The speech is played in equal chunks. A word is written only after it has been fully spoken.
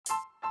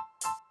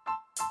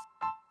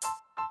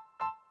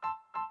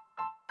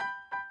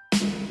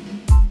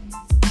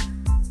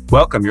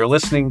Welcome. You're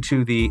listening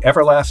to the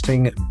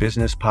Everlasting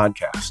Business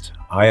Podcast.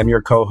 I am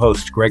your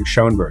co-host, Greg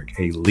Schoenberg,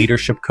 a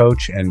leadership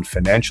coach and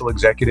financial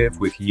executive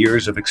with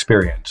years of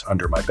experience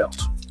under my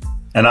belt.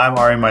 And I'm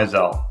Ari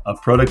Meisel, a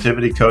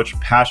productivity coach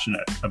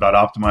passionate about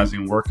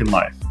optimizing work and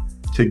life.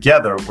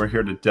 Together, we're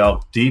here to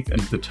delve deep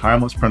into the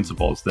timeless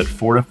principles that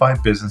fortify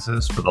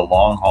businesses for the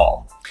long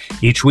haul.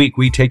 Each week,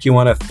 we take you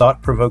on a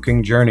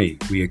thought-provoking journey.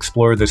 We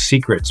explore the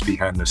secrets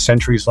behind the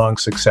centuries-long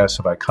success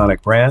of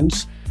iconic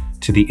brands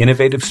to the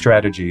innovative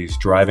strategies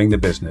driving the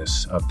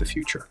business of the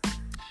future.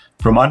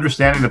 From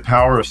understanding the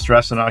power of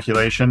stress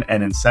inoculation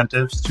and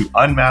incentives to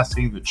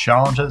unmasking the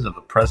challenges of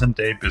the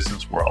present-day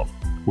business world,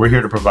 we're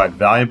here to provide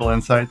valuable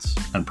insights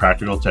and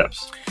practical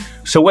tips.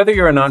 So whether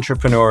you're an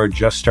entrepreneur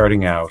just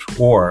starting out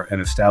or an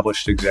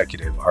established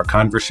executive, our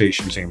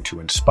conversations aim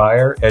to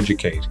inspire,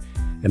 educate,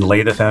 and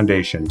lay the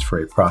foundations for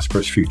a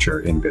prosperous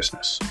future in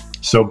business.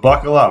 So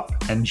buckle up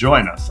and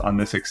join us on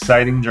this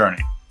exciting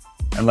journey.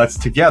 And let's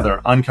together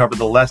uncover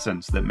the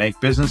lessons that make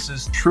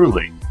businesses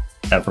truly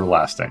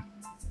everlasting.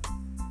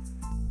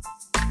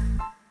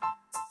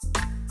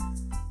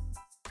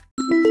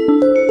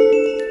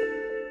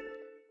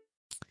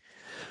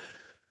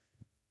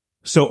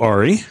 So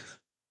Ari,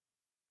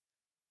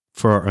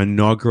 for our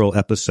inaugural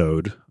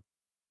episode,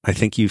 I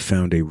think you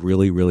found a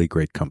really, really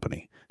great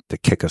company to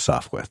kick us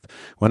off with.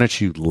 Why don't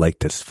you light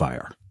this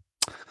fire?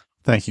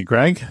 Thank you,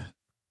 Greg.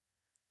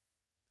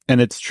 And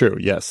it's true.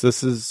 Yes,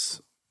 this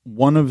is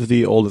one of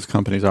the oldest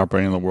companies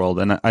operating in the world.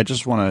 And I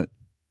just want to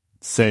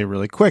say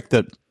really quick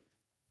that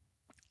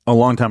a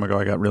long time ago,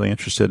 I got really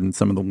interested in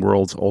some of the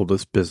world's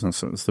oldest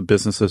businesses, the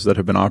businesses that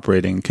have been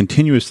operating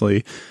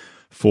continuously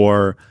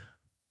for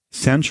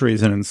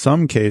centuries, and in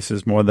some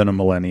cases, more than a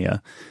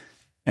millennia.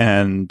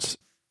 And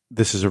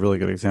this is a really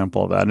good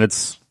example of that. And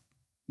it's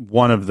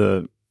one of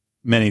the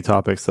many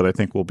topics that I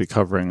think we'll be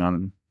covering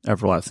on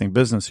Everlasting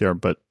Business here.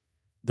 But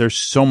there's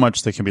so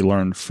much that can be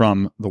learned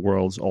from the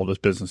world's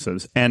oldest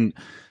businesses. And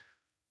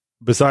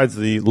besides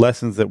the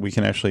lessons that we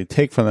can actually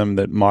take from them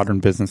that modern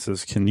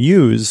businesses can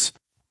use,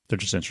 they're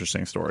just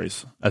interesting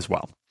stories as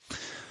well.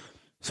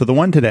 So the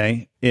one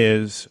today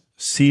is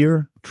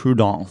Cire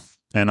Trudon.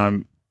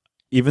 And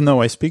even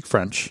though I speak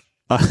French,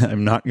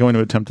 I'm not going to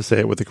attempt to say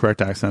it with the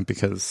correct accent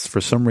because for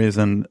some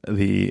reason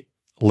the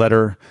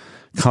letter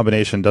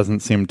combination doesn't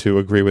seem to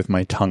agree with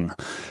my tongue.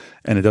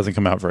 And it doesn't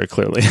come out very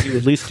clearly. You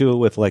at least do it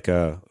with like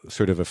a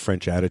sort of a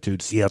French attitude.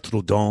 Cire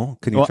Trudon.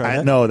 Can you try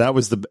that? No, that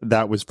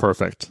was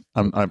perfect.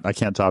 I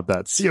can't top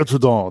that. Cire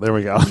Trudon. There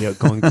we go. We are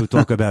going to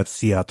talk about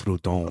Cire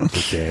Trudon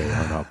today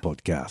on our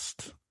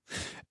podcast.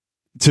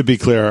 To be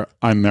clear,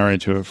 I'm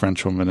married to a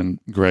French woman, and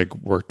Greg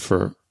worked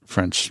for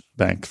French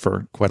bank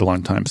for quite a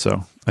long time.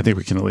 So I think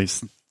we can at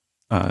least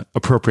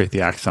appropriate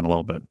the accent a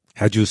little bit.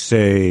 How'd you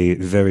say?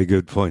 Very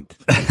good point.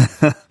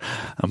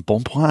 Un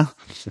bon point.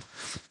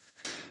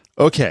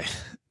 Okay,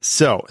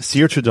 so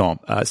Cire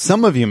Trudon.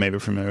 Some of you may be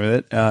familiar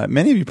with it.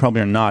 Many of you probably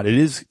are not. It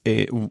is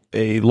a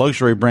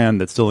luxury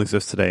brand that still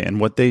exists today, and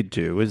what they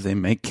do is they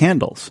make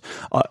candles.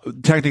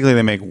 Technically,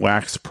 they make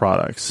wax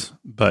products,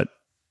 but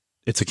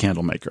it's a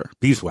candle maker.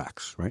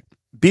 Beeswax, right?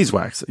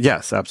 Beeswax,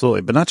 yes,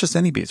 absolutely, but not just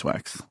any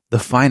beeswax. The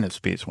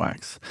finest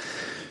beeswax.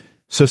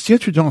 So Cire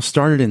Trudon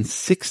started in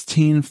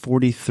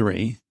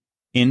 1643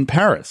 in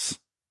Paris.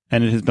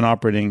 And it has been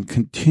operating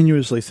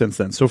continuously since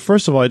then. So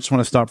first of all, I just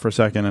want to stop for a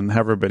second and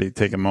have everybody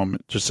take a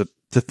moment just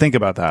to think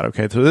about that,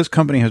 okay? So this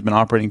company has been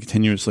operating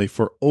continuously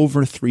for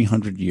over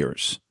 300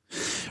 years,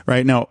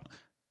 right? Now,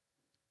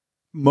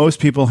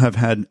 most people have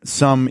had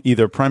some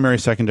either primary,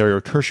 secondary,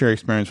 or tertiary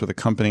experience with a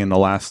company in the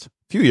last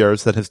few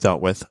years that has dealt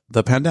with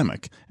the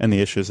pandemic and the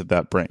issues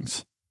that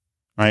brings,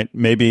 right?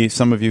 Maybe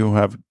some of you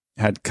have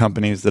had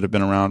companies that have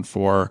been around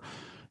for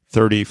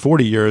 30,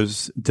 40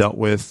 years dealt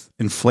with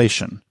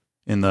inflation.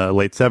 In the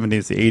late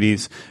 70s, the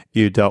 80s,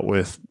 you dealt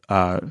with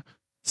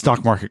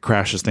stock market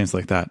crashes, things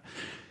like that.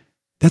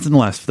 That's in the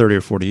last 30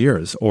 or 40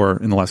 years,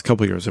 or in the last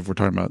couple of years if we're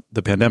talking about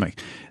the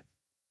pandemic.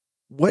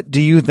 What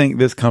do you think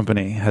this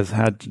company has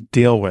had to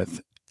deal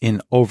with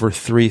in over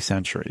 3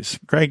 centuries?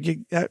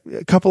 Greg, a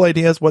couple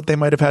ideas what they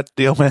might have had to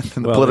deal with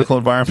in the political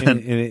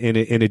environment?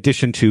 In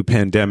addition to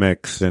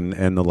pandemics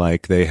and the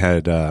like, they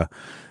had a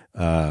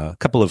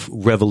couple of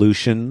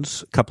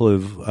revolutions, a couple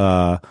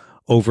of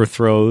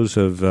overthrows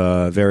of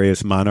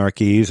various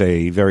monarchies,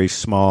 a very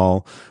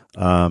small,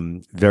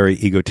 very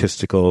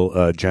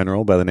egotistical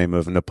general by the name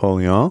of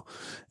Napoleon,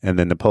 and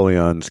then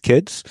Napoleon's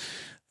kids.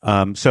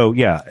 So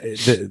yeah,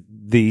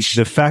 the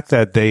fact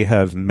that they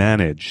have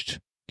managed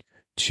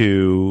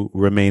to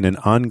remain an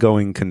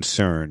ongoing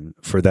concern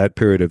for that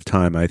period of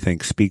time, I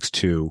think speaks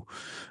to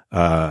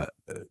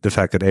the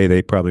fact that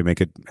they probably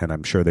make it, and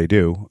I'm sure they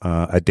do,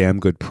 a damn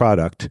good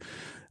product.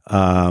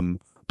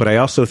 But I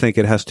also think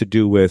it has to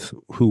do with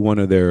who one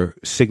of their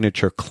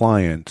signature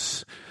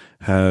clients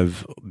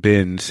have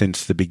been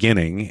since the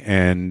beginning.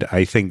 And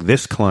I think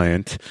this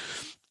client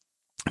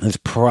is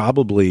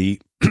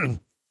probably,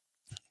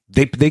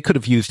 they could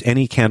have used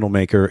any candle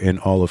maker in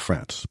all of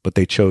France, but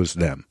they chose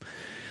them.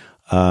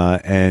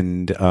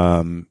 And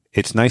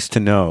it's nice to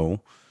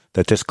know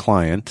that this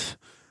client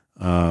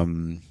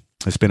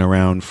has been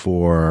around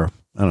for,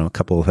 I don't know, a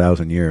couple of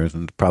thousand years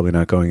and probably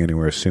not going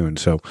anywhere soon.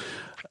 So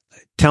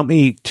tell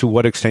me to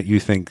what extent you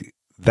think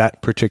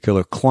that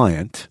particular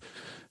client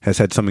has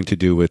had something to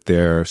do with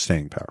their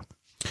staying power.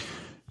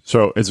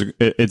 So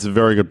it's a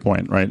very good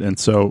point, right? And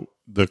so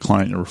the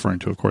client you're referring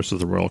to, of course, is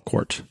the royal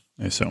court,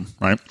 I assume,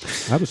 right?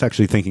 I was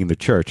actually thinking the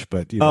church,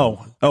 but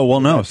well,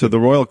 no. So the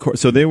royal court.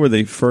 So they were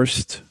the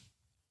first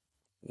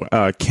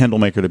candle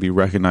maker to be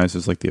recognized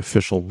as like the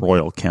official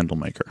royal candle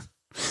maker.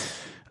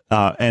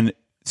 And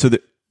so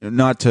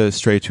not to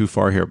stray too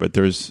far here, but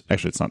there's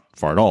actually, it's not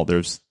far at all.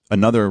 There's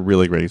another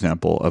really great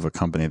example of a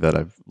company that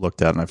I've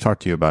looked at and I've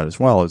talked to you about as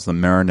well, is the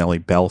Marinelli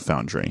Bell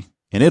Foundry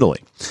in Italy.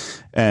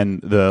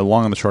 And the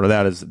long and the short of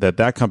that is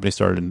that company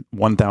started in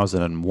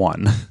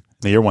 1001,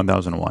 the year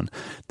 1001.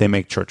 They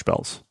make church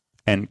bells.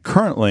 And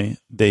currently,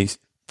 they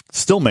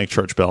still make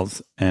church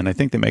bells, and I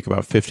think they make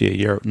about 50 a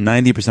year.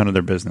 90% of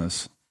their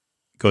business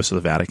goes to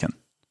the Vatican.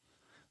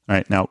 All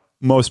right. Now,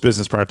 most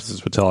business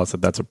practices would tell us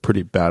that that's a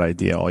pretty bad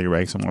idea, all your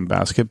eggs in one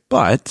basket.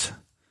 But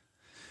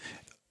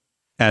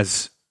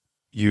as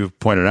you've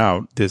pointed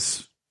out,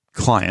 this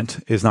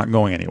client is not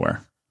going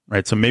anywhere,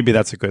 right? So maybe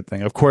that's a good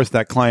thing. Of course,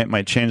 that client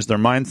might change their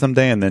mind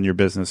someday, and then your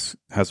business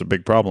has a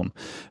big problem.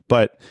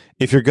 But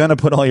if you're going to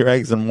put all your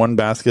eggs in one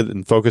basket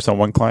and focus on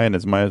one client,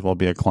 it might as well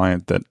be a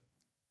client that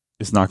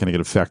is not going to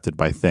get affected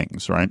by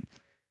things, right?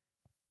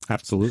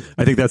 Absolutely.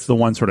 I think that's the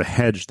one sort of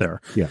hedge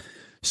there. Yeah.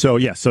 So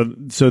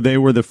they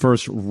were the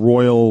first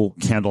royal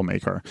candle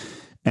maker,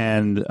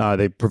 and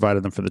they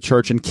provided them for the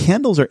church. And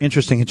candles are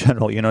interesting in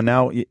general. You know,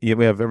 now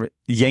we have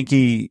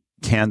Yankee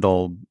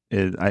Candle.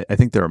 I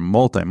think they're a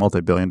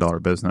multi-billion-dollar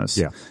business.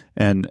 Yeah.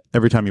 And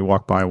every time you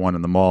walk by one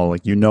in the mall,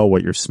 like, you know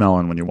what you're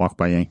smelling when you walk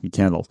by Yankee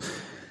Candles.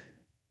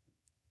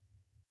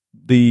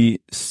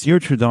 The Cire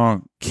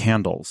Trudon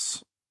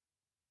candles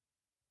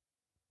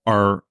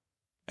are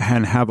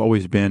and have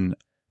always been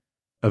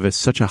of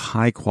such a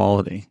high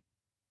quality.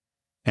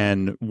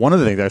 And one of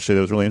the things actually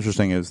that was really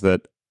interesting is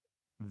that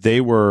they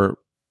were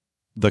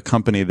the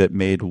company that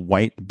made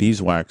white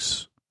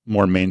beeswax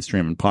more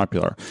mainstream and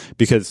popular,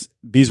 because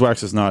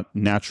beeswax is not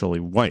naturally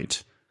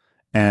white.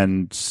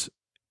 And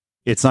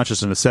it's not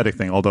just an aesthetic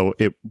thing, although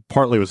it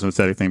partly was an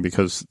aesthetic thing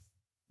because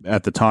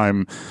at the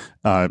time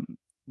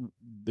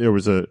there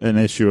was an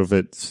issue of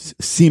it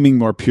seeming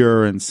more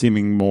pure and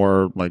seeming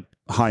more like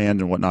high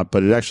end and whatnot,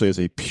 but it actually is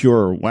a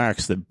pure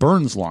wax that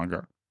burns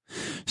longer.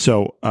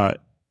 So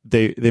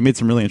they made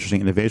some really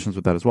interesting innovations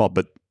with that as well.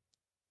 But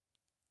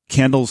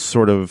candles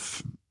sort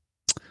of,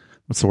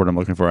 what's the word I'm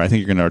looking for? I think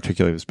you're going to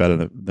articulate this better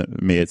than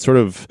me. It sort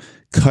of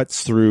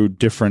cuts through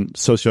different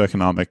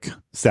socioeconomic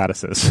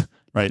statuses,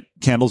 right?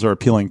 Candles are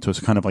appealing to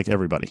kind of like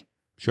everybody.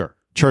 Sure.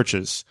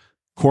 Churches,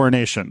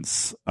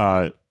 coronations,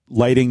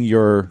 lighting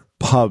your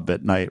pub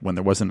at night when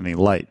there wasn't any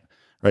light,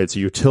 right? It's a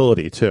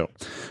utility too.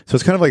 So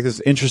it's kind of like this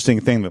interesting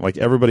thing that like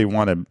everybody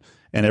wanted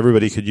and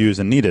everybody could use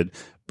and needed,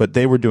 but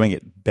they were doing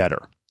it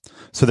better.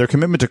 So their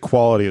commitment to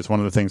quality is one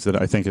of the things that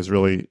I think has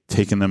really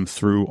taken them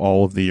through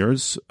all of the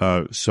years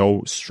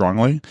so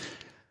strongly.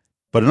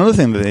 But another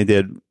thing that they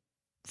did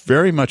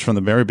very much from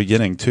the very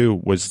beginning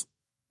too was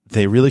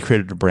they really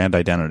created a brand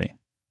identity.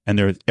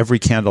 And every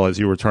candle, as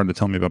you were trying to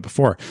tell me about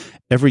before,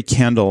 every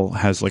candle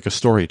has like a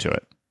story to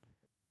it.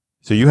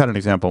 So you had an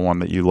example, one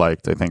that you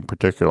liked, I think,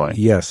 particularly.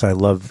 Yes, I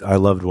loved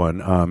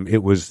one.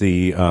 It was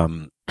the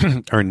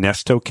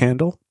Ernesto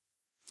candle.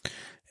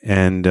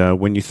 And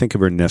when you think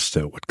of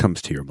Ernesto, what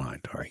comes to your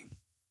mind, Ari?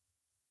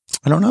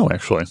 I don't know,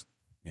 actually.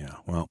 Yeah,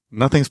 well,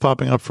 nothing's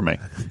popping up for me.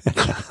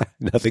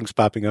 Nothing's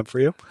popping up for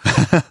you.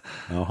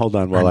 Hold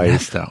on while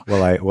Ernesto.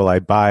 I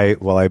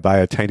buy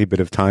a tiny bit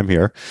of time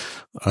here.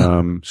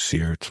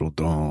 Cire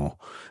Trudon,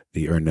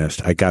 the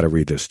Ernest. I got to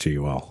read this to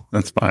you all.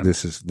 That's fine.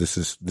 This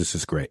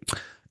is great.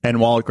 And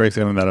while Greg's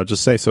getting that, I'll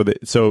just say, so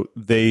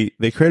they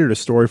created a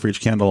story for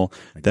each candle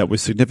that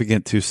was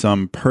significant to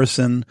some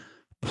person,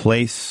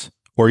 place,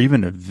 or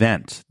even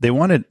event. They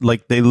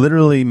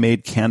literally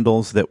made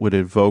candles that would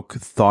evoke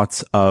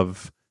thoughts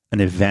of an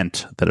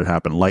event that had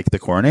happened, like the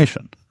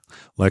coronation.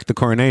 Like the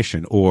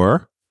coronation,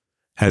 or,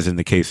 as in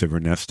the case of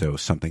Ernesto,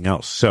 something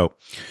else. So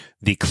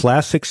the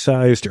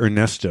classic-sized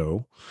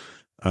Ernesto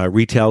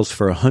retails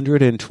for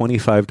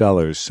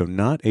 $125, so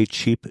not a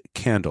cheap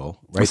candle.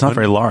 Right? It's not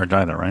very large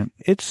either, right?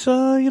 It's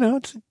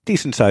it's a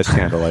decent-sized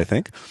candle, I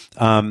think.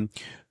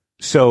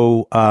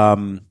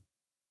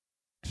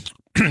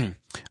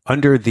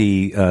 Under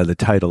the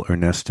title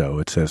Ernesto,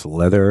 it says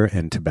leather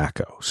and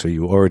tobacco. So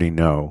you already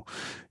know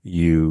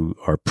you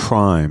are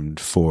primed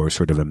for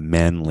sort of a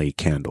manly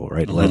candle,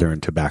 right? Mm-hmm. Leather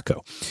and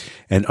tobacco.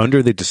 And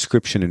under the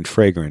description and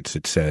fragrance,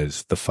 it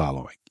says the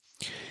following: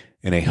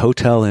 in a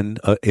hotel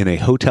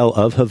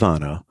of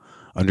Havana,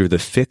 under the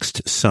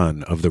fixed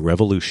sun of the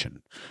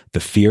revolution, the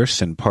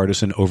fierce and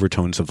partisan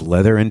overtones of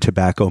leather and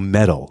tobacco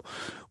meddle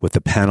with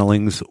the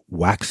paneling's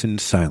waxen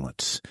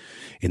silence.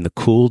 In the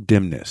cool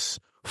dimness,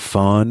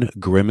 fawn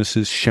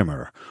grimaces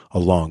shimmer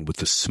along with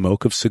the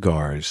smoke of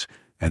cigars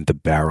and the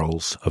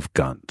barrels of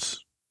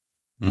guns.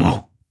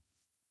 Mm.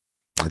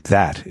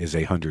 That is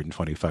a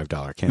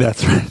 $125 candle.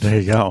 That's right. There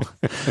you go.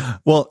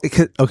 Well,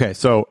 okay.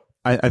 So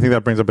I think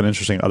that brings up an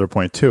interesting other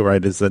point too,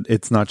 right? Is that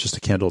it's not just a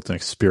candle; it's an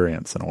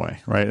experience in a way,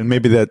 right? And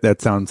maybe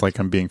that sounds like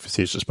I'm being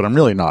facetious, but I'm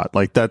really not.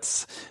 Like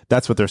that's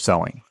what they're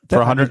selling for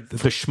 $100.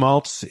 The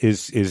schmaltz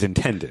is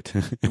intended,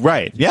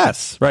 right?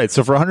 Yes, right.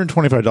 So for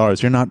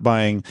 $125, you're not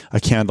buying a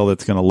candle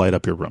that's going to light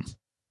up your room,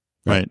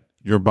 right?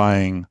 You're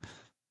buying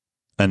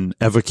an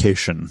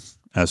evocation,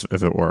 as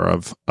if it were,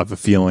 of a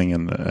feeling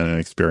and an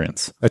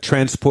experience.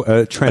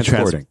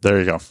 Transporting. There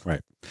you go.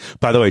 Right.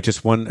 By the way,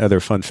 just one other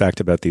fun fact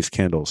about these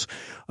candles.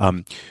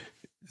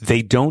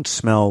 They don't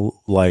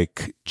smell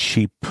like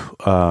cheap,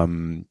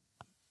 perfume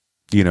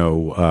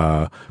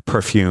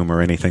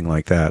or anything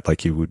like that,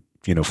 like you would,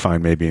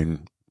 find maybe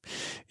in,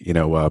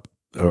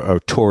 a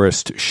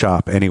tourist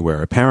shop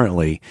anywhere.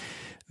 Apparently,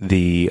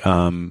 the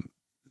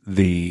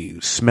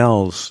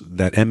smells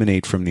that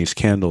emanate from these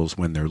candles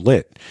when they're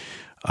lit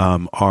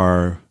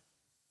are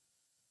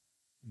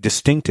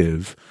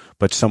distinctive,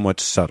 but somewhat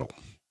subtle.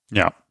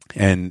 Yeah.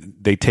 And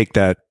they take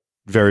that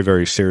very,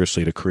 very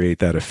seriously to create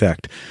that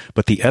effect.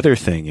 But the other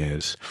thing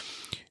is,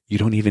 you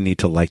don't even need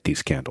to light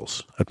these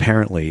candles.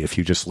 Apparently, if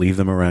you just leave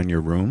them around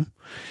your room,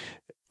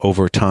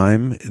 over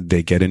time,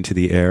 they get into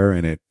the air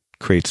and it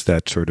creates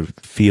that sort of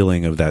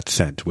feeling of that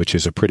scent, which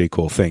is a pretty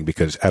cool thing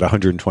because at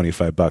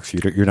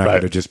 $125, you're not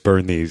going to just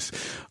burn these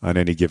on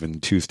any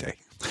given Tuesday.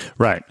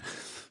 Right.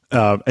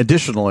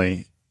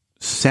 Additionally,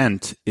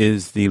 scent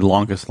is the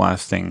longest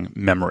lasting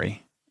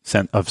memory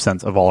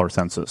of all our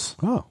senses.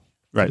 Oh,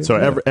 right.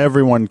 So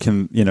everyone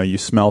can, you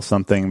smell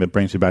something that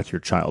brings you back to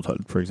your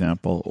childhood, for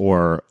example,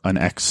 or an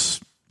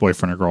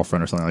ex-boyfriend or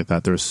girlfriend or something like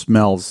that. There's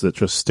smells that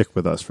just stick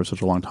with us for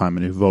such a long time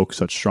and evoke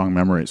such strong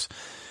memories.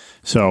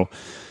 So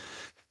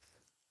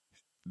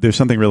there's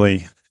something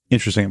really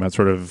interesting about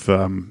sort of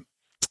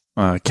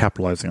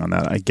capitalizing on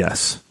that, I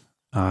guess.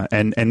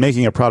 And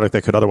making a product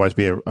that could otherwise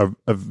be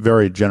a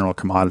very general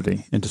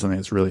commodity into something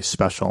that's really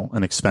special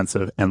and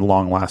expensive and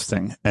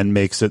long-lasting, and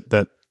makes it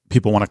that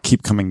people want to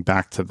keep coming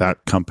back to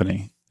that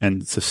company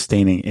and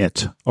sustaining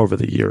it over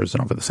the years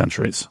and over the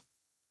centuries.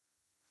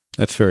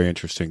 That's very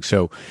interesting.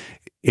 So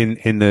in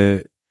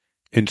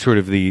sort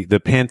of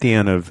the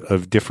pantheon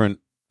of different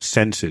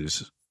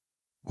senses,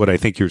 what I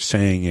think you're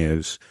saying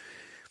is,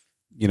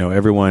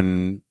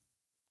 everyone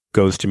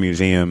goes to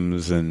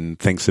museums and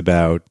thinks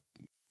about,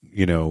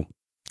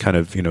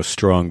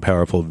 strong,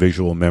 powerful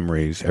visual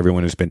memories.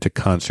 Everyone has been to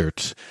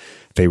concerts.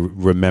 They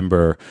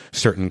remember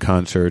certain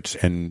concerts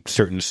and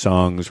certain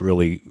songs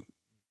really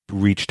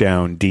reach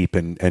down deep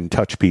and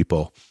touch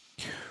people.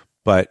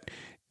 But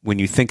when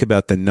you think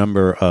about the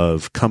number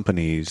of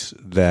companies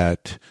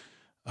that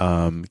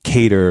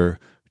cater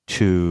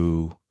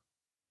to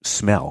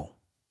smell,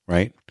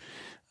 right?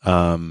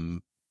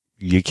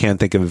 You can't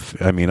think of,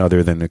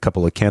 other than a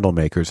couple of candle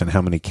makers, and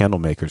how many candle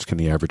makers can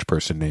the average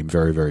person name?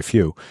 Very, very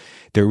few.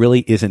 There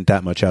really isn't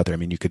that much out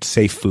there. You could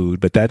say food,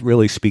 but that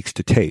really speaks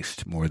to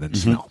taste more than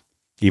smell,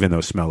 even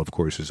though smell, of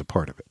course, is a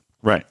part of it.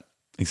 Right.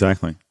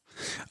 Exactly.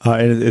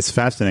 It's a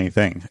fascinating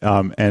thing.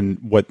 And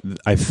what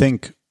I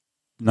think,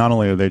 not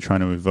only are they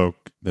trying to evoke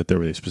that there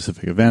were these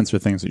specific events or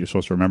things that you're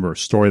supposed to remember, a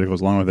story that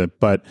goes along with it,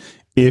 but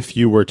if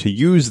you were to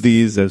use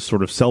these as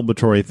sort of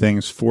celebratory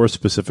things for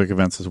specific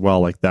events as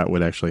well, like that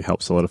would actually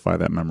help solidify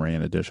that memory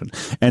in addition.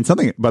 And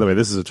something, by the way,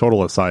 this is a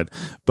total aside,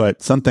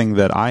 but something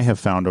that I have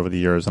found over the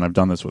years, and I've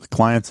done this with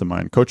clients of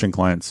mine, coaching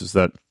clients, is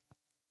that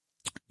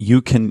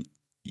you can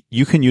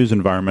use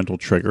environmental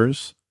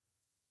triggers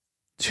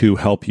to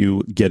help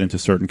you get into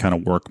certain kind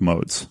of work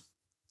modes.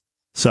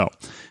 So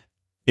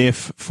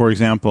if, for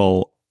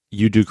example,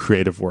 you do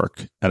creative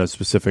work at a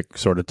specific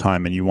sort of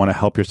time and you want to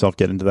help yourself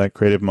get into that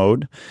creative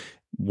mode,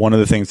 one of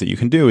the things that you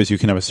can do is you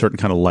can have a certain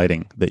kind of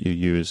lighting that you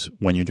use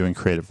when you're doing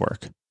creative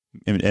work.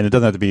 And it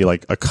doesn't have to be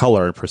like a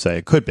color per se.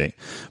 It could be,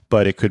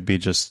 but it could be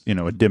just,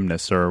 a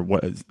dimness or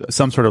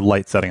some sort of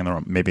light setting in the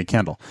room, maybe a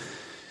candle.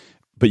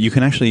 But you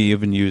can actually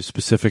even use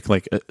specific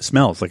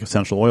smells, like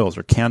essential oils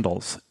or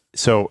candles.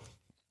 So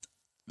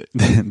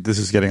this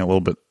is getting a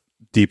little bit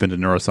deep into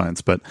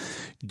neuroscience, but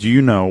do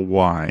you know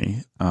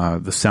why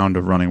the sound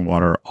of running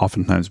water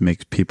oftentimes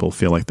makes people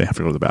feel like they have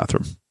to go to the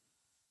bathroom?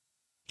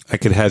 I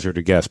could hazard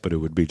a guess, but it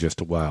would be just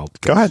a wild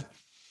guess.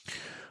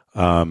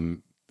 Go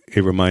ahead.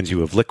 It reminds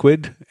you of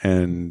liquid,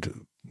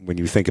 and when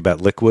you think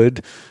about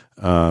liquid,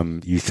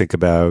 you think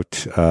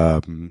about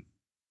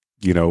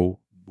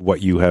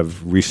what you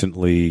have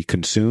recently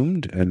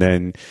consumed, and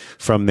then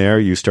from there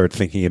you start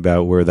thinking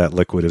about where that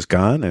liquid has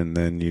gone, and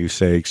then you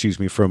say, "Excuse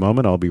me for a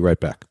moment, I'll be right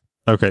back."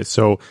 Okay,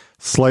 so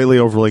slightly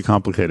overly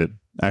complicated,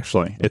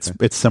 actually.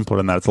 It's simpler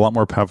than that. It's a lot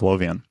more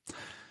Pavlovian.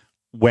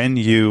 When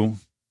you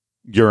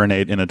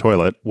urinate in a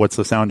toilet, what's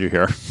the sound you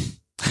hear?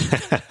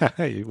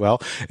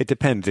 Well, it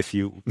depends if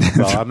you...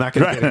 Well, I'm not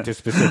going to get into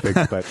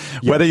specifics, but...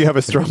 Yeah. Whether you have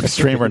a strong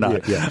stream or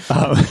not.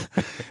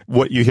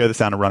 What you hear the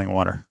sound of running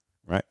water.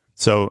 Right.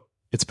 So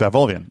it's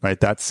Pavlovian, right?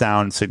 That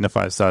sound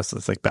signifies to us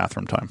it's like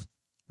bathroom time.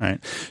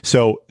 Right.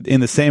 So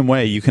in the same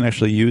way, you can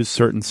actually use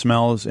certain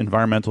smells,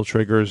 environmental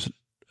triggers,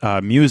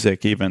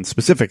 music, even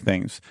specific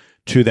things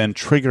to then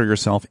trigger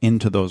yourself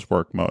into those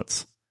work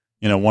modes.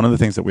 One of the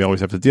things that we always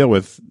have to deal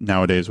with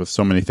nowadays with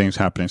so many things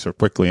happening so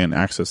quickly and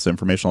access to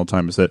information all the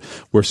time is that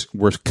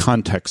we're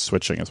context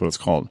switching is what it's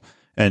called.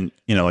 And,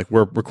 like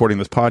we're recording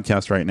this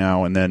podcast right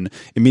now, and then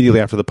immediately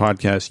after the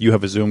podcast, you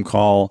have a Zoom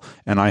call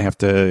and I have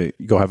to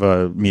go have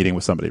a meeting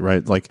with somebody,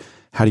 right? Like,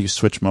 how do you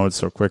switch modes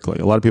so quickly?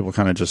 A lot of people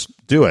kind of just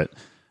do it,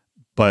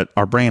 but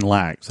our brain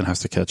lags and has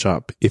to catch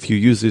up. If you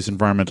use these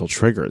environmental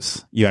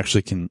triggers, you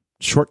actually can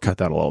shortcut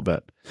that a little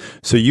bit.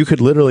 So you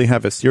could literally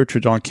have a Cire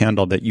Trudon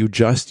candle that you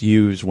just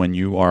use when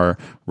you are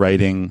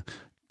writing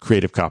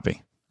creative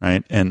copy,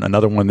 right? And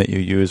another one that you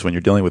use when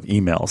you're dealing with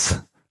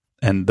emails.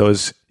 And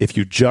those, if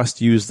you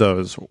just use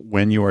those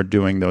when you are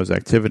doing those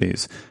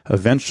activities,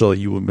 eventually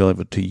you will be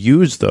able to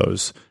use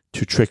those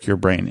to trick your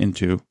brain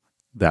into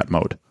that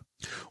mode.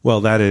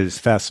 Well, that is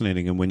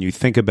fascinating. And when you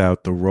think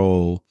about the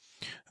role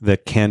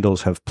that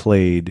candles have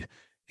played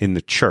in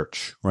the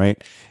church,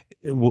 right?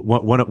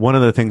 One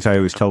of the things I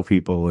always tell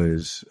people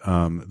is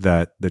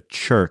that the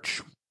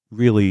church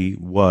really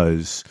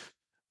was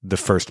the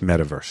first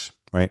metaverse,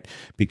 right?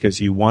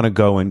 Because you want to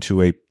go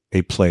into a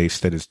place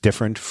that is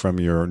different from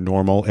your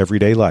normal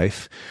everyday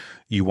life.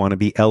 You want to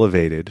be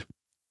elevated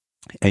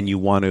and you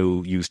want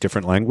to use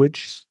different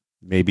language.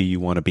 Maybe you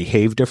want to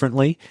behave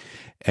differently.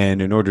 And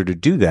in order to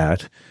do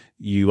that,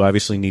 you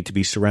obviously need to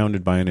be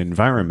surrounded by an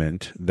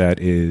environment that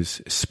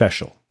is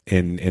special.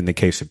 In the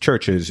case of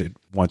churches, it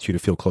wants you to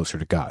feel closer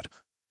to God.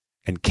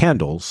 And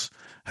candles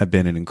have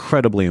been an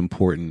incredibly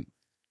important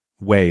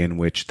way in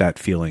which that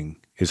feeling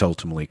is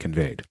ultimately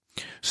conveyed.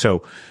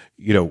 So,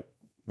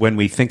 when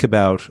we think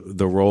about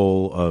the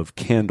role of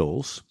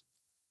candles,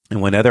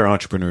 and when other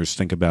entrepreneurs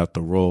think about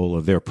the role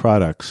of their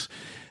products,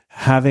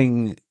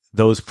 having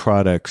those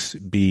products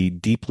be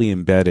deeply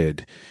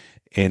embedded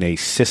in a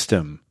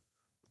system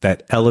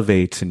that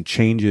elevates and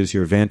changes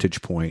your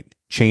vantage point,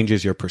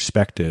 changes your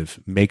perspective,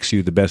 makes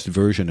you the best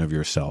version of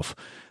yourself,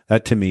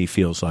 that to me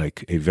feels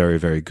like a very,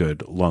 very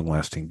good,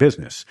 long-lasting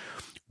business,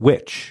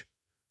 which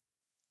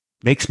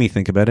makes me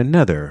think about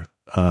another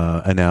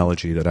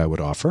analogy that I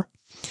would offer.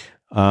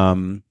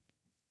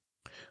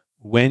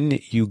 When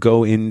you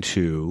go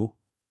into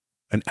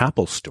an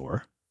Apple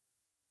store,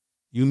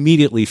 you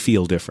immediately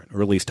feel different,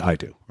 or at least I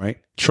do, right?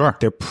 Sure.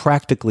 They're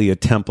practically a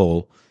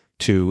temple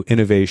to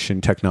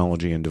innovation,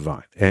 technology, and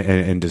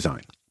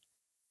design.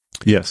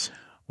 Yes.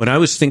 When I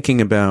was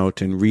thinking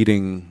about and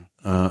reading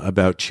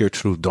about Cire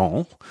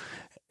Trudon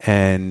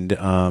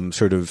and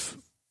sort of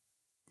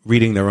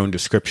reading their own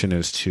description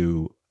as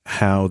to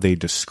how they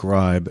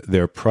describe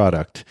their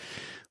product,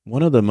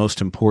 one of the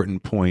most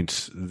important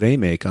points they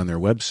make on their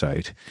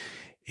website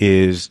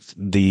is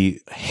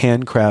the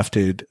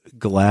handcrafted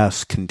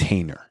glass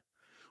container,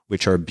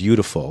 which are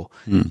beautiful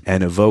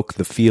and evoke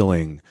the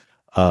feeling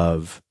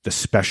of the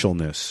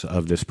specialness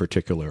of this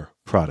particular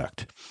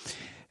product.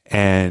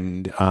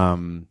 And,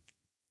 I'm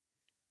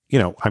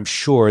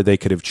sure they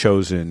could have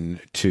chosen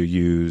to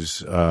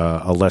use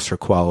a lesser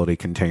quality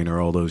container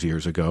all those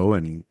years ago.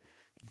 And,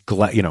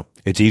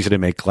 it's easy to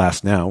make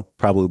glass now,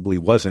 probably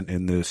wasn't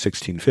in the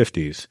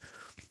 1650s.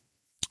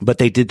 But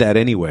they did that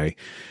anyway.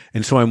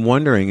 And so I'm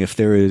wondering if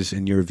there is,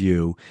 in your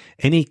view,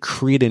 any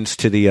credence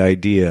to the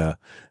idea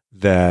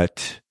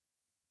that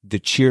the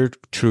Cire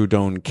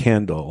Trudon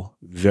candle,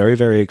 very,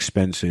 very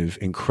expensive,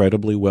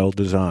 incredibly well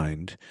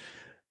designed,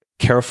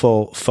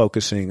 careful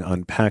focusing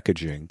on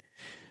packaging,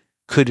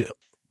 could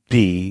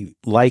be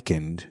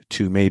likened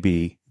to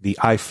maybe the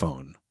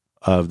iPhone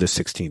of the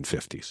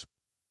 1650s.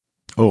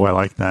 Oh, I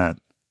like that.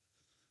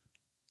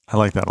 I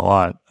like that a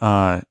lot.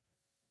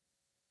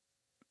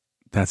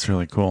 That's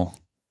really cool.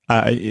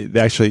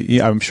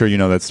 Actually, I'm sure you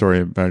know that story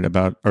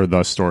about or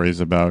those stories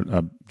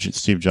about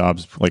Steve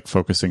Jobs like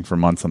focusing for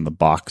months on the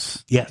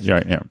box. Yeah.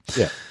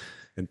 Yeah.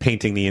 And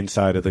painting the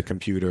inside of the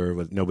computer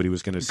with nobody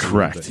was going to see.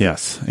 Correct.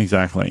 Yes,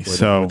 exactly.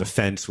 So the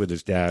fence with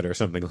his dad or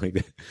something like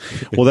that.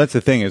 Well, that's the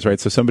thing is, right?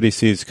 So somebody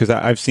sees, because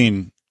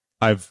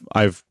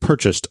I've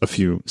purchased a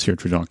few Cire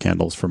Trudon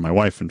candles for my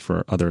wife and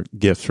for other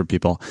gifts for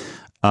people.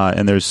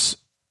 And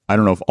I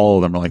don't know if all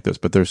of them are like this,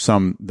 but there's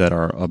some that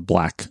are a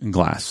black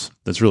glass.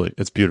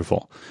 It's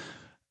beautiful.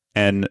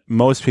 And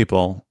most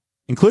people,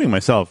 including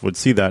myself, would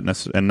see that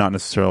and not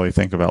necessarily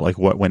think about like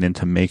what went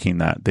into making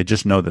that. They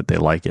just know that they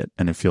like it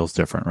and it feels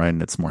different, right?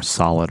 And it's more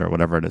solid or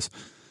whatever it is.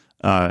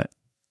 And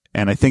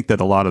I think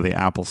that a lot of the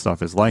Apple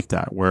stuff is like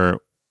that, where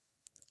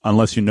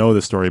unless you know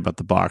the story about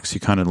the box, you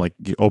kind of like,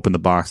 you open the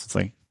box, it's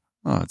like,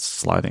 oh, it's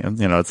sliding. And,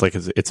 it's like,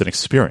 it's an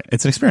experience.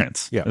 It's an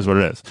experience, is what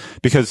it is.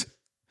 Because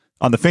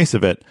on the face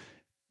of it,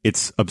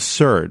 it's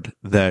absurd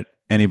that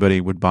anybody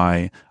would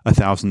buy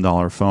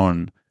 $1,000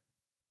 phone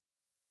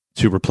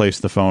to replace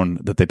the phone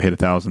that they paid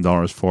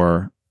 $1,000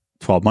 for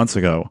 12 months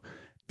ago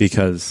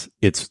because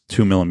it's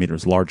 2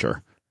 millimeters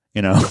larger,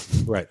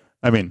 Right.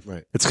 I mean,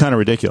 It's kind of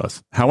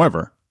ridiculous.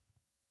 However,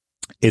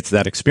 it's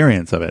that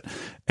experience of it.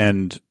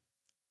 And,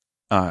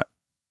 I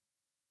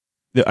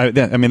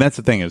mean, that's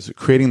the thing is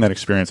creating that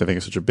experience, I think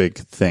is such a big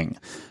thing.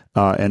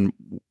 And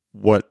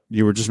what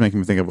you were just making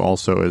me think of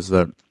also is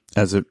that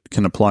as it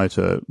can apply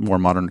to more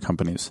modern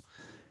companies,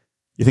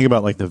 you think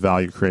about like the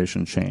value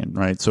creation chain,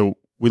 right? So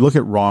we look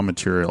at raw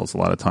materials a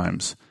lot of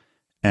times,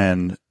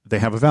 and they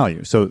have a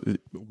value. So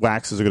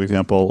wax is a good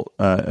example.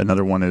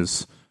 Another one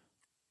is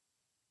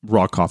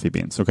raw coffee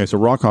beans. Okay, so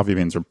raw coffee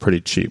beans are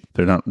pretty cheap.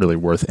 They're not really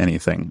worth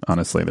anything,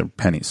 honestly. They're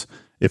pennies,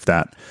 if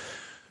that.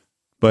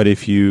 But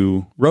if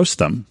you roast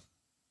them,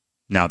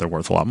 now they're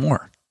worth a lot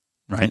more,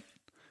 right?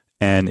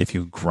 And if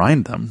you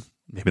grind them,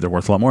 maybe they're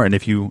worth a lot more. And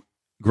if you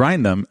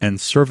grind them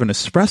and serve an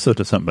espresso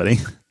to somebody,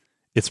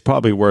 it's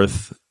probably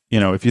worth,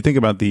 if you think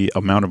about the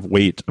amount of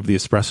weight of the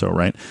espresso,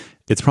 right?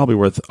 It's probably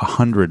worth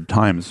 100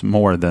 times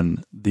more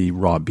than the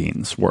raw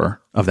beans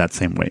were of that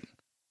same weight.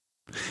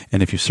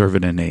 And if you serve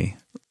it in a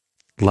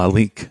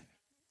Lalique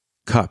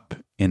cup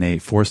in a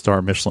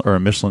 4-star Michelin or a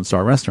Michelin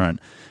star restaurant,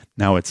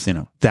 now it's,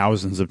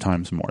 thousands of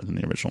times more than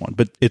the original one.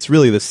 But it's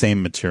really the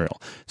same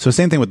material. So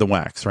same thing with the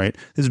wax, right?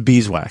 This is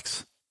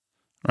beeswax,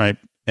 right?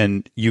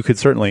 And you could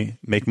certainly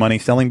make money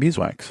selling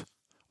beeswax,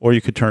 or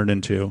you could turn it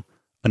into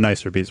a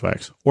nicer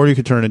beeswax, or you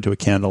could turn it into a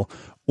candle,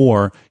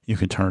 or you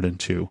could turn it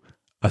into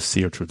a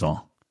Cire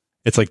Trudon.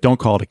 It's like, don't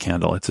call it a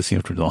candle. It's a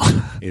Cire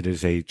Trudon. It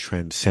is a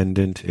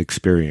transcendent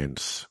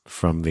experience.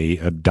 From the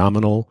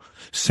abdominal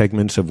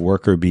segments of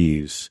worker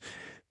bees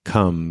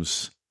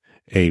comes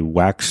a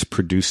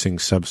wax-producing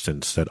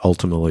substance that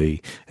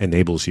ultimately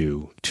enables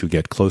you to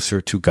get closer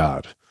to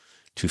God,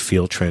 to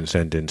feel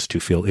transcendence, to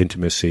feel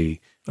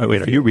intimacy. Oh,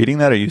 wait, are you reading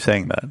that or are you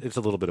saying that? It's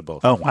a little bit of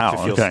both. Oh, wow. To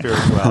feel Okay.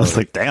 spirituality. I was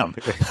like, damn.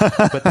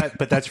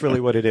 but that's really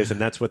what it is, and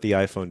that's what the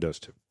iPhone does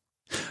too.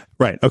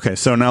 Right. Okay.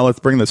 So now let's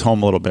bring this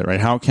home a little bit, right?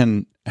 How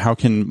can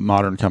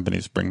modern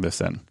companies bring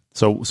this in?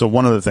 So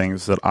one of the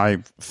things that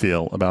I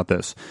feel about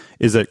this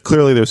is that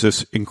clearly there's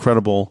this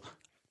incredible,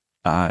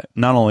 not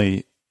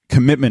only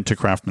commitment to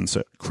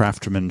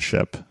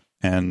craftsmanship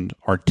and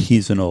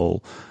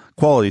artisanal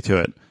quality to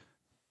it,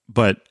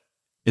 but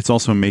it's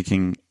also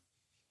making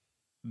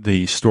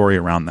the story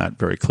around that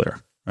very clear,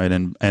 right?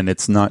 And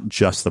it's not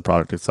just the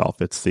product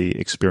itself; it's the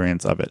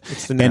experience of it.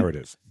 It's the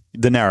narrative.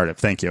 The narrative.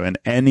 Thank you. And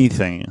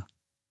anything,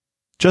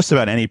 just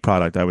about any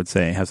product, I would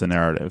say, has a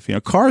narrative.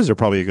 Cars are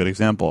probably a good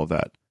example of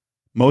that.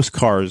 Most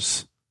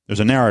cars, there's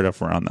a narrative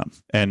around them,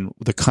 and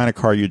the kind of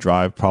car you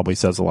drive probably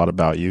says a lot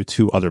about you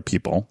to other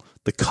people.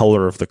 The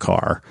color of the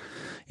car.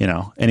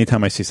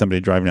 Anytime I see somebody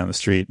driving down the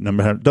street,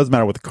 it doesn't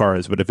matter what the car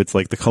is, but if it's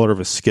like the color of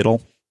a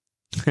Skittle,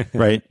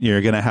 right,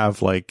 you're going to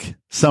have like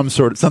some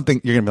sort of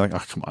something. You're going to be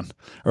like, oh, come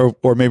on.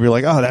 Or maybe you're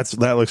like, oh,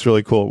 that looks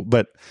really cool.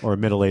 Or a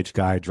middle-aged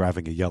guy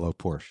driving a yellow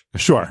Porsche.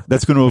 Sure.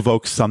 That's going to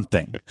evoke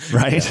something,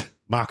 right? Yeah.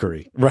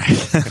 Mockery.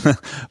 Right.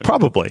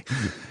 Probably.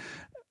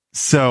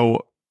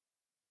 So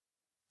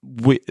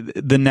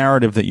the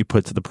narrative that you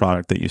put to the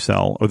product that you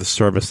sell or the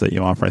service that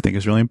you offer, I think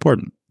is really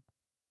important.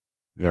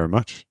 Very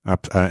much.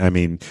 I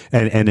mean,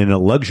 and in a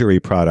luxury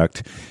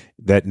product,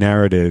 that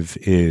narrative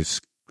is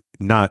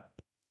not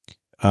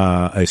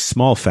a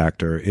small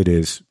factor. It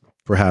is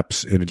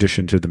perhaps, in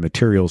addition to the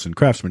materials and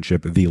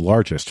craftsmanship, the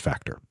largest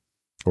factor,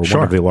 or Sure.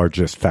 one of the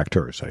largest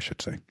factors, I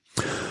should say.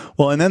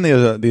 Well, and then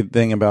the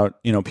thing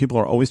about, people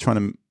are always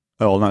trying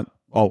to,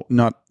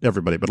 not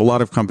everybody, but a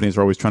lot of companies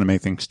are always trying to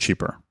make things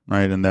cheaper,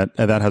 right? And that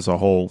has a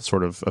whole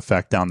sort of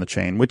effect down the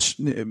chain, which,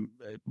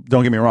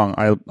 don't get me wrong,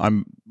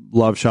 I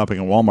love shopping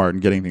at Walmart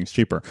and getting things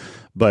cheaper.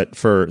 But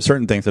for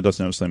certain things, that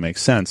doesn't necessarily make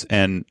sense.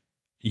 And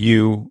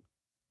you,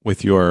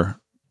 with your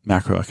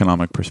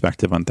macroeconomic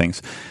perspective on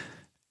things,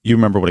 you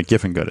remember what a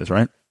Giffen good is,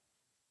 right?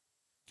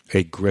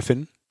 A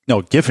Griffin?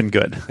 No, Giffen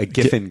good. A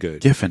Giffen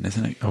good. Giffen,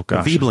 isn't it? Oh,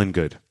 gosh. A Veblen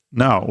good.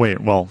 No, wait,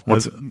 well,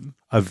 what's it?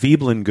 A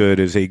Veblen good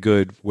is a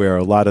good where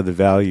a lot of the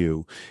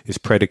value is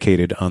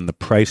predicated on the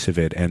price of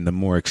it, and the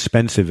more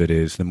expensive it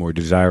is, the more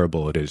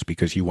desirable it is,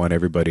 because you want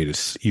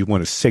you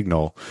want to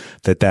signal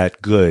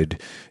that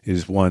good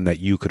is one that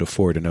you could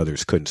afford and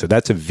others couldn't. So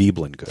that's a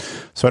Veblen good.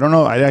 So I don't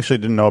know. I actually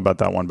didn't know about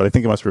that one, but I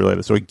think it must be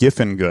related. So a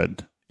Giffen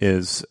good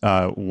is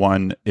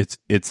one.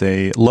 It's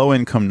a low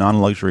income,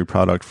 non luxury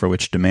product for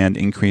which demand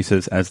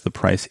increases as the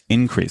price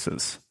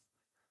increases.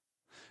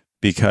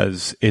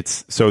 Because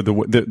it's so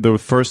the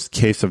first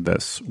case of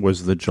this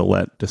was the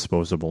Gillette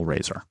disposable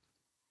razor.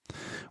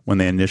 When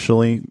they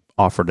initially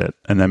offered it,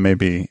 and then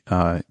maybe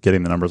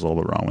getting the numbers a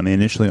little bit wrong, when they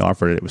initially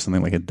offered it, it was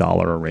something like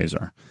 $1 a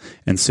razor,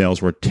 and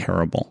sales were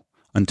terrible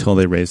until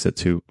they raised it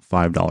to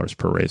 $5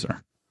 per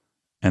razor,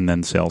 and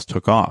then sales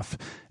took off.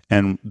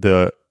 And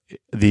the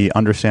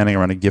understanding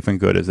around a Giffen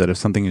good is that if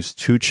something is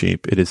too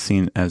cheap, it is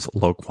seen as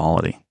low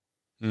quality.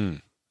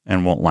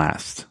 And won't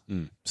last.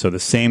 So the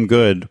same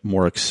good,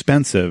 more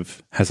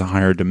expensive, has a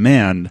higher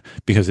demand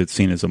because it's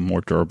seen as a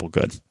more durable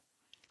good.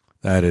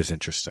 That is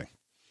interesting.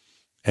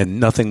 And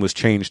nothing was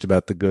changed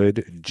about the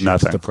good, just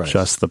Nothing, the price.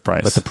 just the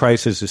price. But the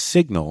price is a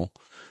signal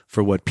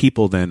for what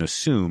people then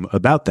assume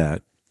about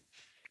that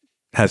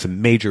has a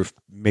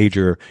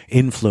major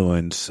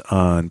influence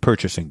on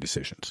purchasing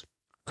decisions.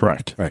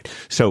 Correct. Right.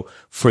 So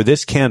for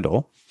this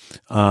candle,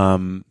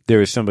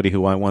 there is somebody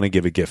who I want to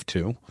give a gift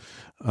to.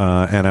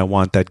 And I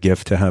want that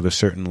gift to have a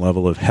certain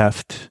level of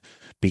heft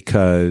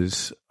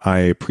because I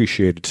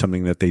appreciated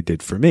something that they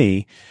did for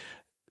me.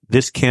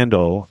 this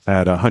candle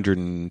at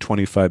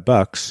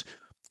 $125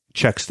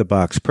 checks the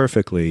box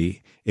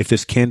perfectly. If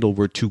this candle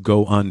were to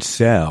go on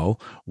sale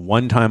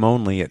one time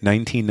only at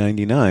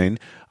 $19.99,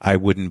 I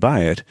wouldn't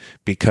buy it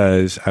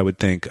because I would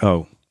think,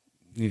 oh,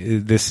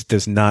 this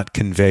does not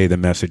convey the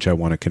message I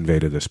want to convey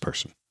to this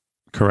person.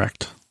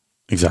 Correct.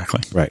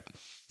 Exactly. Right.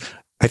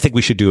 I think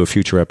we should do a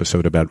future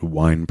episode about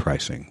wine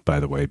pricing, by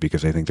the way,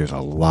 because I think there's a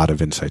lot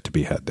of insight to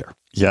be had there.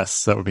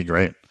 Yes, that would be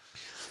great.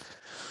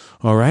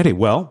 All righty.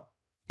 Well,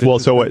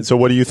 so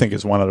what do you think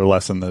is one other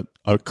lesson that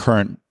a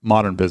current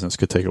modern business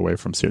could take away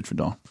from Cire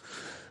Trudon?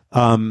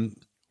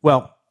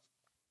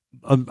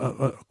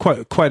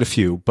 Quite a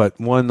few, but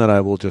one that I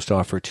will just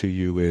offer to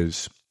you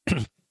is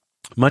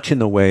much in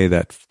the way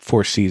that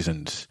Four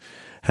Seasons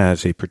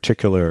has a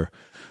particular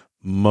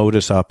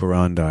modus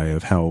operandi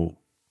of how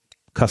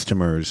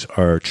customers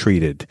are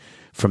treated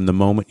from the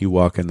moment you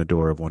walk in the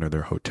door of one of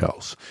their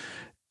hotels,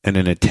 and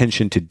an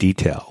attention to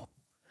detail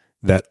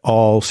that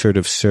all sort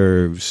of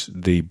serves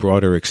the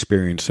broader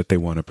experience that they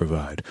want to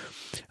provide.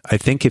 I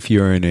think if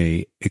you're in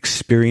a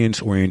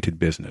experience-oriented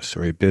business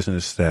or a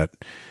business that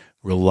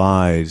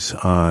relies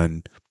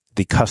on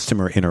the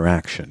customer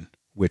interaction,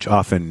 which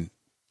often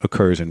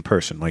occurs in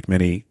person, like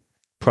many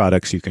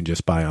products you can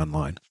just buy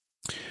online,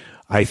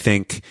 I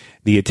think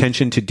the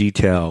attention to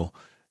detail,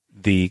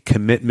 the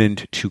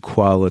commitment to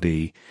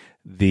quality,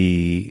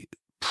 the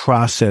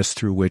process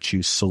through which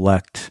you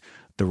select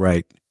the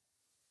right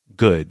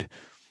good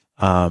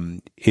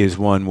is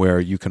one where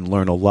you can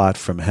learn a lot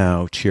from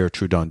how Cire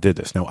Trudon did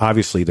this. Now,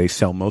 obviously, they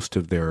sell most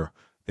of their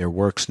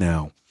works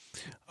now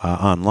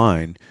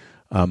online.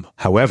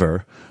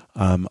 However,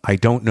 I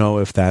don't know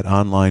if that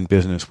online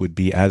business would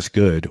be as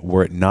good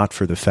were it not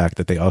for the fact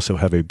that they also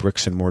have a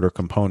bricks and mortar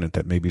component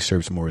that maybe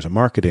serves more as a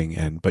marketing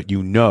end. But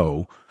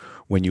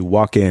when you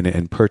walk in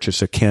and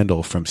purchase a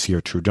candle from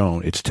Cire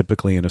Trudon, it's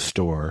typically in a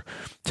store,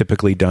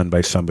 typically done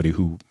by somebody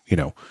who,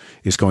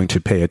 is going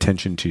to pay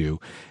attention to you.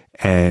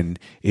 And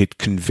it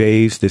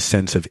conveys this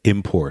sense of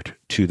import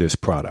to this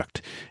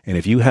product. And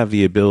if you have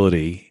the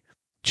ability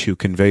to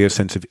convey a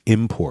sense of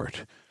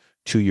import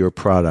to your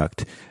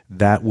product,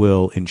 that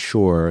will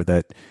ensure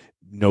that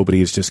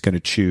nobody is just going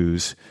to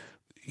choose,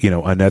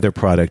 another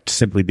product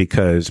simply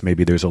because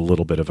maybe there's a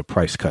little bit of a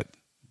price cut,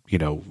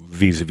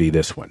 vis-a-vis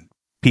this one.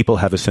 People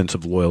have a sense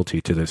of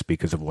loyalty to this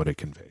because of what it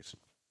conveys.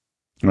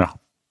 Yeah.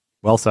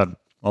 Well said.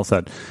 Well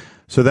said.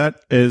 So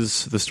that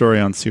is the story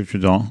on Cire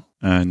Trudon,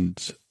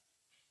 and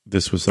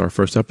this was our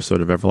first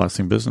episode of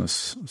Everlasting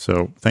Business.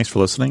 So thanks for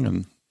listening,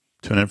 and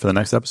tune in for the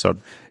next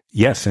episode.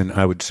 Yes, and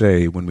I would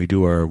say when we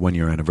do our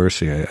 1-year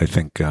anniversary, I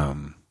think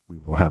we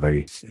will have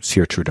a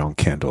Cire Trudon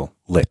candle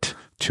lit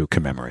to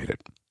commemorate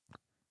it.